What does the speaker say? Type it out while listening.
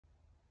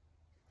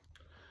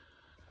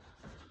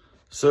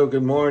So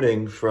good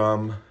morning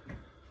from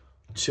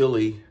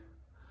chilly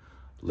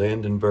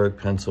Landenberg,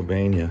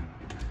 Pennsylvania.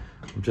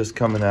 I'm just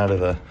coming out of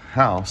the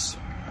house.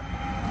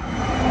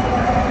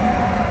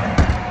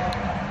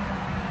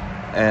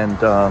 And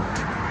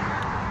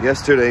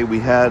yesterday we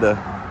had a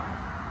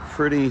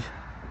pretty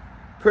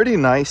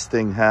nice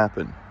thing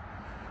happen.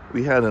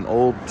 We had an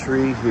old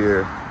tree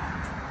here.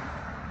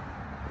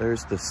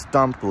 There's the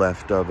stump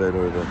left of it,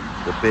 or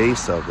the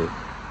base of it.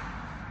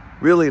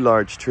 Really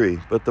large tree,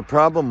 but the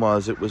problem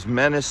was it was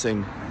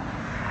menacing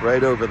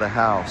right over the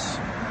house.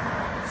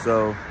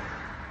 So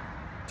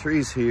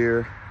trees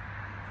here,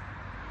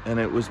 and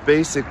it was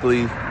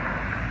basically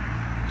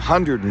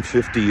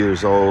 150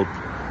 years old,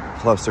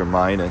 plus or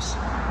minus,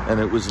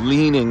 and it was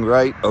leaning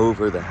right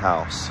over the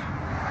house.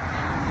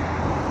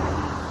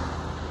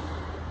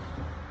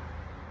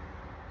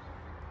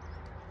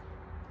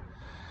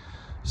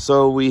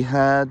 So we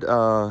had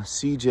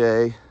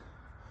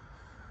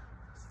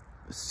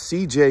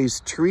CJ's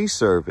tree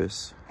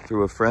service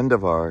through a friend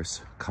of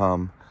ours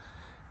come,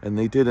 and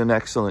they did an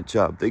excellent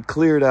job. They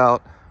cleared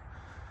out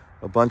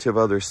a bunch of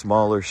other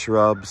smaller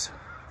shrubs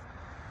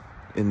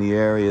in the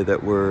area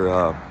that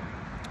were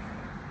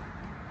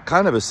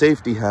kind of a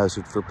safety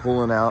hazard for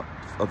pulling out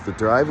of the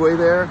driveway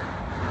there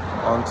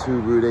onto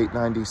Route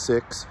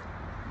 896.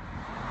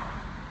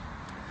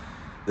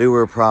 They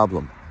were a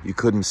problem. You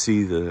couldn't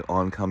see the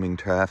oncoming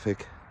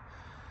traffic.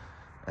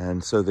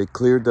 And so they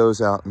cleared those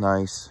out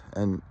nice,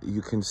 and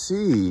you can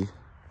see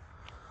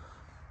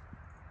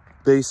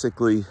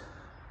basically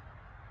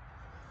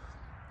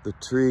the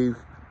tree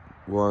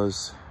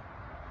was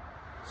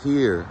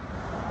here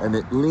and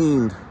it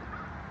leaned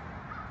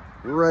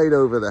right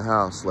over the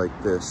house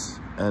like this.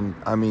 And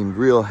I mean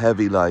real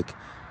heavy, like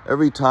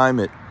every time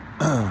it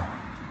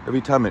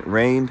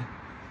rained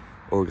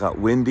or got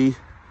windy,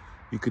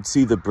 you could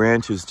see the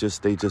branches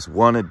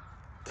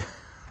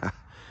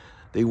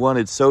they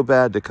wanted so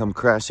bad to come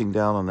crashing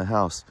down on the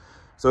house.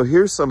 So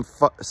here's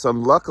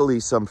luckily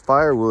some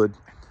firewood,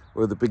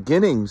 or the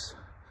beginnings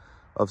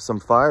of some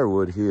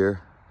firewood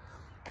here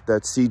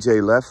that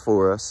CJ left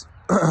for us,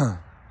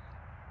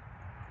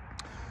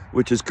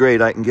 which is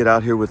great. I can get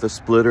out here with a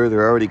splitter.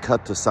 They're already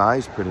cut to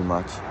size pretty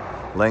much,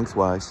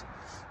 lengthwise.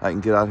 I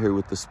can get out here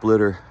with the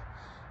splitter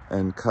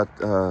and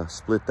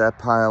split that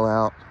pile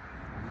out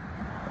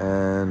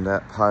and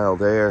that pile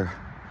there.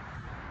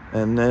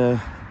 And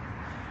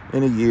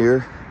in a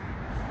year,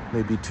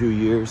 maybe 2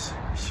 years,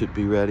 should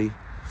be ready.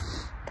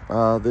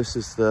 I'm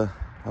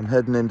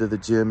heading into the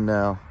gym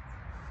now.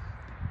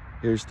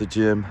 Here's the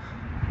gym.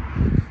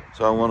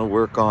 So I want to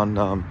work on,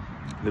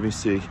 let me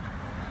see.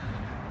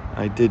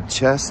 I did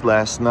chest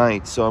last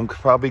night, so I'm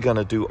probably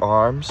gonna do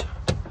arms.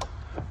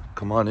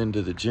 Come on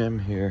into the gym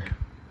here.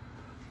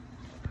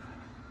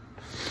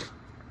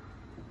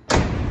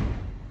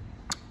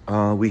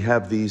 We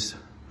have these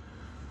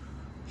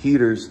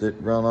heaters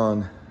that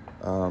run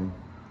on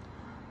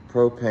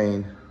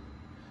propane,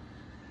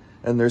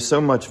 and there's so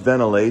much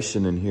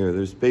ventilation in here.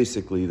 There's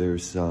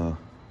you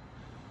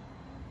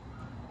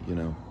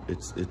know,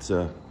 it's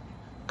a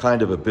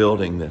kind of a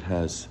building that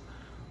has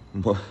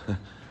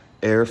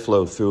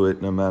airflow through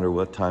it no matter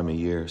what time of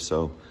year.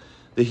 So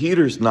the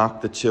heaters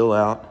knock the chill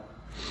out,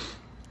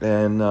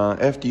 and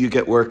after you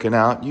get working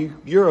out,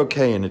 you're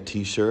okay in a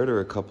t-shirt or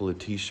a couple of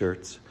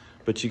t-shirts,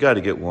 but you got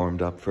to get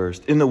warmed up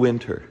first in the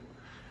winter.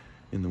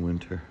 In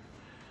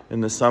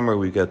the summer,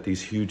 we got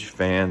these huge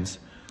fans.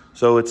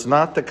 So it's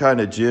not the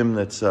kind of gym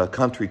that's a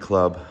country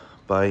club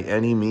by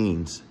any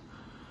means.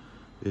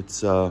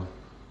 It's,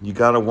 you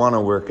gotta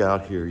wanna work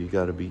out here. You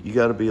gotta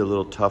be a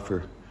little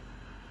tougher.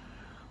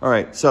 All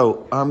right,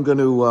 so I'm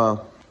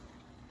gonna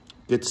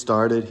get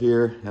started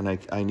here, and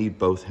I need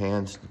both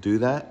hands to do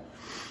that.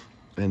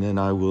 And then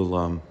I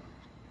will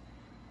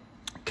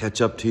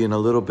catch up to you in a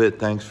little bit.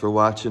 Thanks for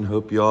watching.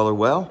 Hope you all are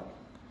well.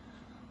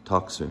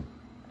 Talk soon.